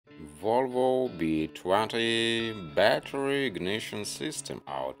Volvo B20 battery ignition system,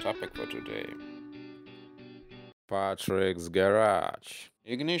 our topic for today. Patrick's Garage.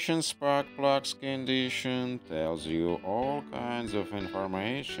 Ignition spark plugs condition tells you all kinds of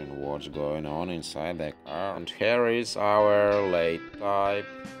information what's going on inside the car. And here is our late type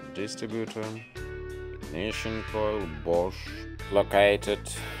distributor ignition coil Bosch located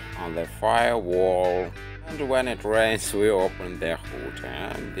on the firewall. And when it rains, we open the hood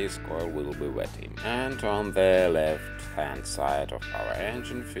and this coil will be wetting. And on the left hand side of our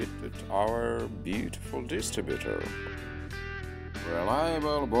engine fitted our beautiful distributor.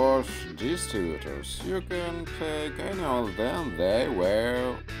 Reliable Bosch distributors. You can take any of them, they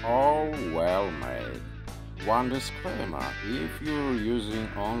were all well made. One disclaimer, if you're using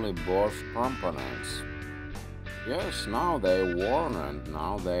only Bosch components. Yes, now they're worn and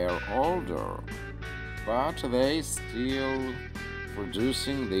now they are older, but they still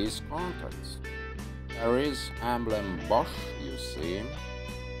producing these contacts. There is emblem Bosch, you see.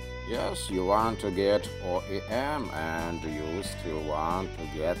 Yes, you want to get OEM and you still want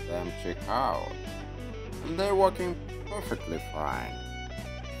to get them checked out. And they're working perfectly fine.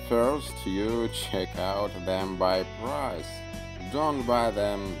 First, you check out them by price. Don't buy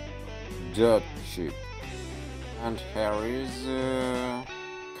them dirt cheap. And here is a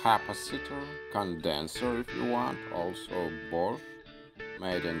capacitor, condenser if you want, also Bosch,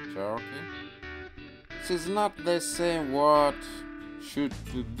 made in Turkey. This is not the same what should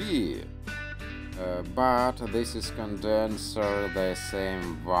be, but this is condenser the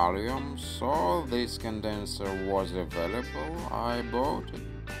same volume, so this condenser was available, I bought it.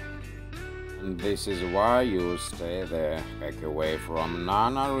 And this is why you stay the heck away from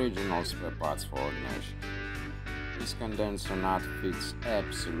non-original spare parts for ignition. This condenser not fits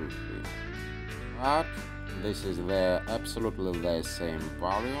absolutely, but this is the absolutely the same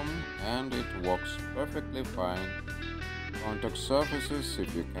volume and it works perfectly fine. Contact surfaces,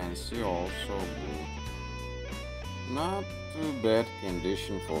 if you can see, also good. Not too bad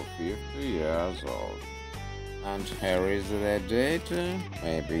condition for 50 years old. And here is the data,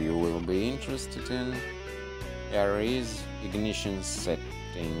 maybe you will be interested in. Here is ignition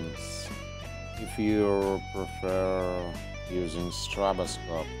settings. If you prefer using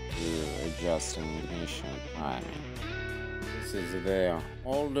stroboscope to adjust ignition timing. This is the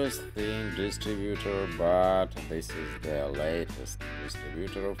oldest thing distributor, but this is the latest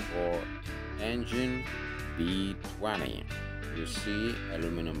distributor for engine B20. You see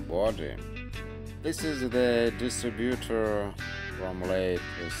aluminum body. This is the distributor from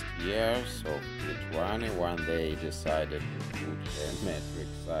latest years of B20 when they decided to put a metric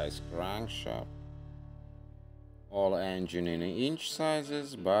size crankshaft. All engine in inch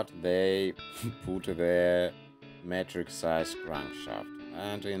sizes, but they put the metric size crankshaft.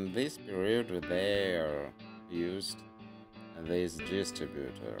 And in this period they used this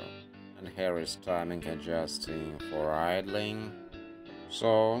distributor. And here is timing adjusting for idling.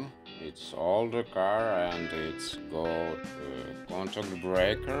 So it's older car and it's got contact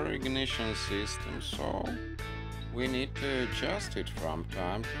breaker ignition system, so we need to adjust it from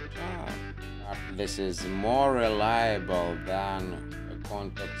time to time. But this is more reliable than a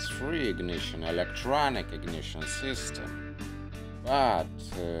contact-free ignition, electronic ignition system. But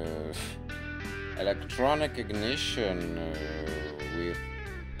electronic ignition with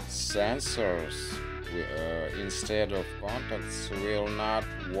sensors instead of contacts will not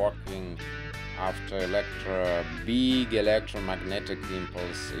working after big electromagnetic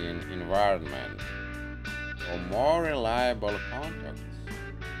impulse in environment. For more reliable contacts,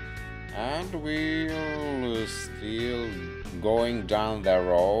 and we'll still going down the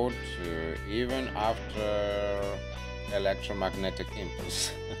road even after electromagnetic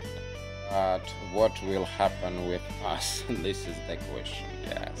impulse. But what will happen with us? This is the question,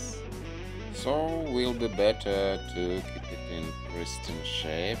 yes. So will be better to keep it in pristine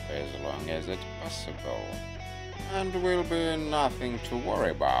shape as long as it's possible, and will be nothing to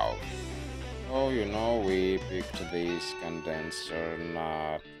worry about. So you know, we picked this condenser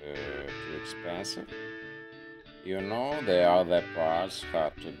not too expensive. You know, the other parts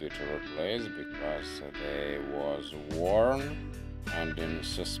had to be replaced because they was worn and in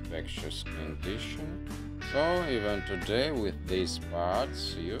suspicious condition. So even today with these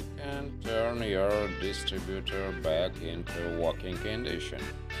parts you can turn your distributor back into working condition.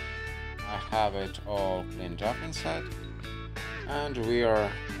 I have it all cleaned up inside, and we are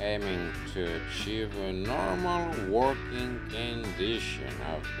aiming to achieve a normal working condition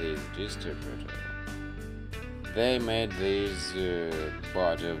of this distributor. They made this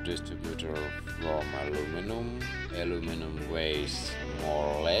body of distributor from aluminum. Aluminum weighs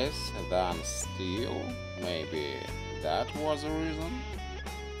more or less than steel. Maybe that was the reason.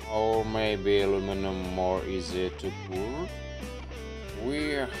 Or maybe aluminum more easy to pour.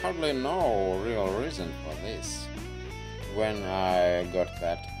 We hardly know real reason for this. When I got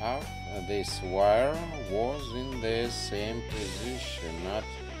that out, this wire was in the same position, not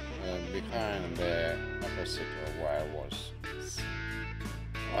behind the capacitor wire was.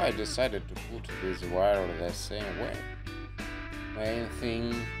 So I decided to put this wire the same way. Main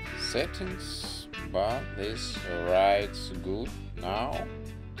thing, settings, but this writes good now.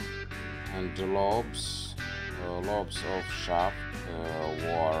 And the lobes of shaft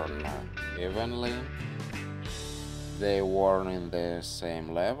worn evenly. They worn in the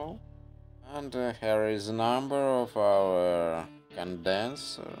same level. And here is the number of our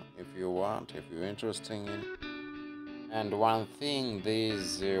condenser, if you're interested in. And one thing,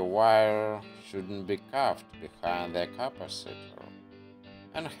 this wire shouldn't be cuffed behind the capacitor.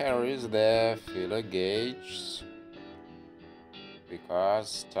 And here is the filler gauge,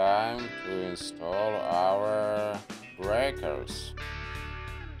 because time to install our breakers.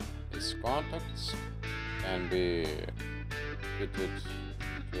 These contacts can be fitted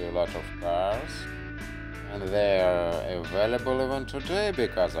to a lot of cars, and they are available even today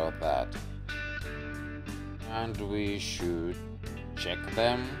because of that. And we should check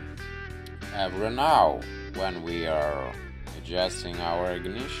them every now when we are adjusting our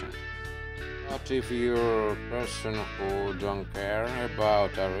ignition. But if you're a person who don't care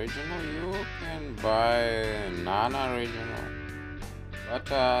about original, you can buy non-original. But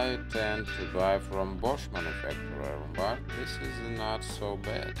I tend to buy from Bosch manufacturer, but this is not so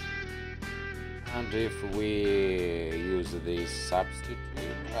bad. And if we use this substitute,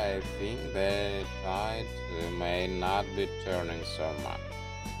 I think the tide may not be turning so much.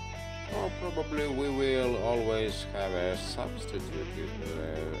 Or probably we will always have a substitute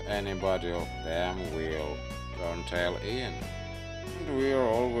if anybody of them will turn tail in. And we are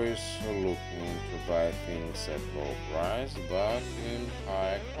always looking to buy things at low price but in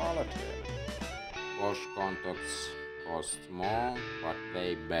high quality. Bosch contacts cost more, but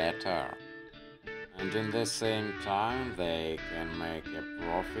they better. And in the same time they can make a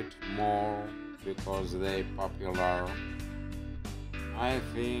profit more because they popular. I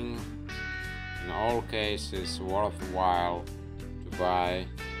think in all cases worthwhile to buy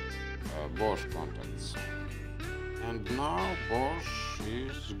Bosch contacts. And now Bosch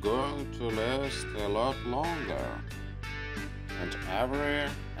is going to last a lot longer, and every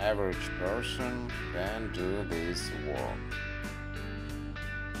average person can do this work.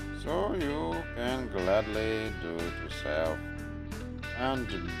 So you can gladly do it yourself and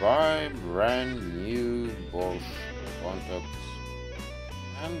buy brand new Bosch contacts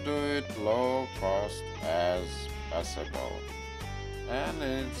and do it low cost as possible. And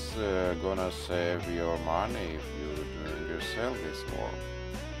it's gonna save your money if you're doing yourself this work.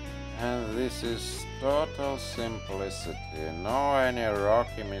 And this is total simplicity, no any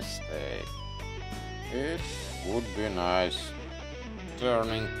rocky mistake. It would be nice.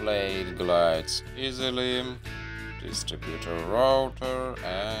 Turning plate glides easily. Distributor rotor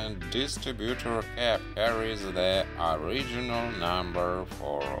and distributor cap carries the original number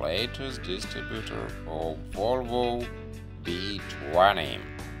for latest distributor for Volvo B20.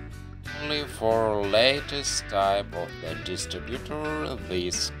 Only for latest type of the distributor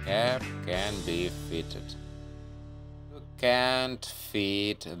this cap can be fitted. You can't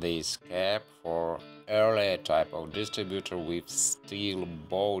fit this cap for earlier type of distributor with steel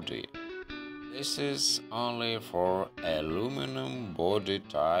body. This is only for aluminum body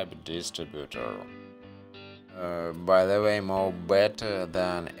type distributor. By the way, more better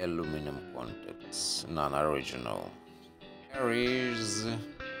than aluminum contacts, non-original. Here is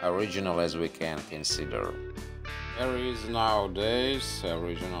original as we can consider. There is nowadays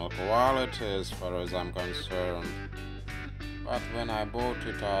original quality as far as I'm concerned. But when I bought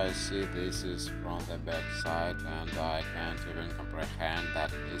it, I see this is from the back side and I can't even comprehend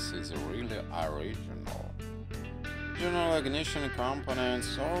that this is really original. Original ignition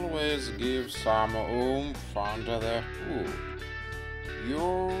components always give some oomph under the hood.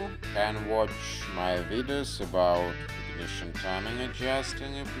 You can watch my videos about ignition timing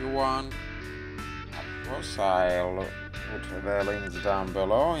adjusting if you want. Of course, I'll put the links down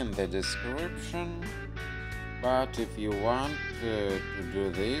below in the description. But if you want to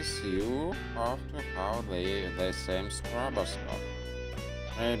do this, you have to have the same stroboscope.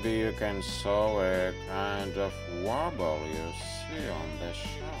 Maybe you can saw a kind of wobble you see on the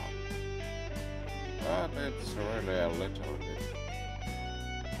shot. But it's really a little bit.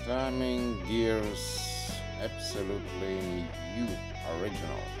 Timing gears absolutely new,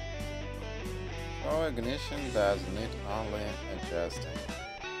 original. so ignition does need only adjusting,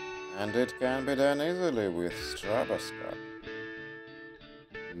 and it can be done easily with stroboscope.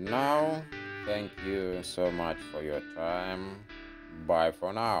 Now, thank you so much for your time. Bye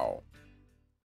for now.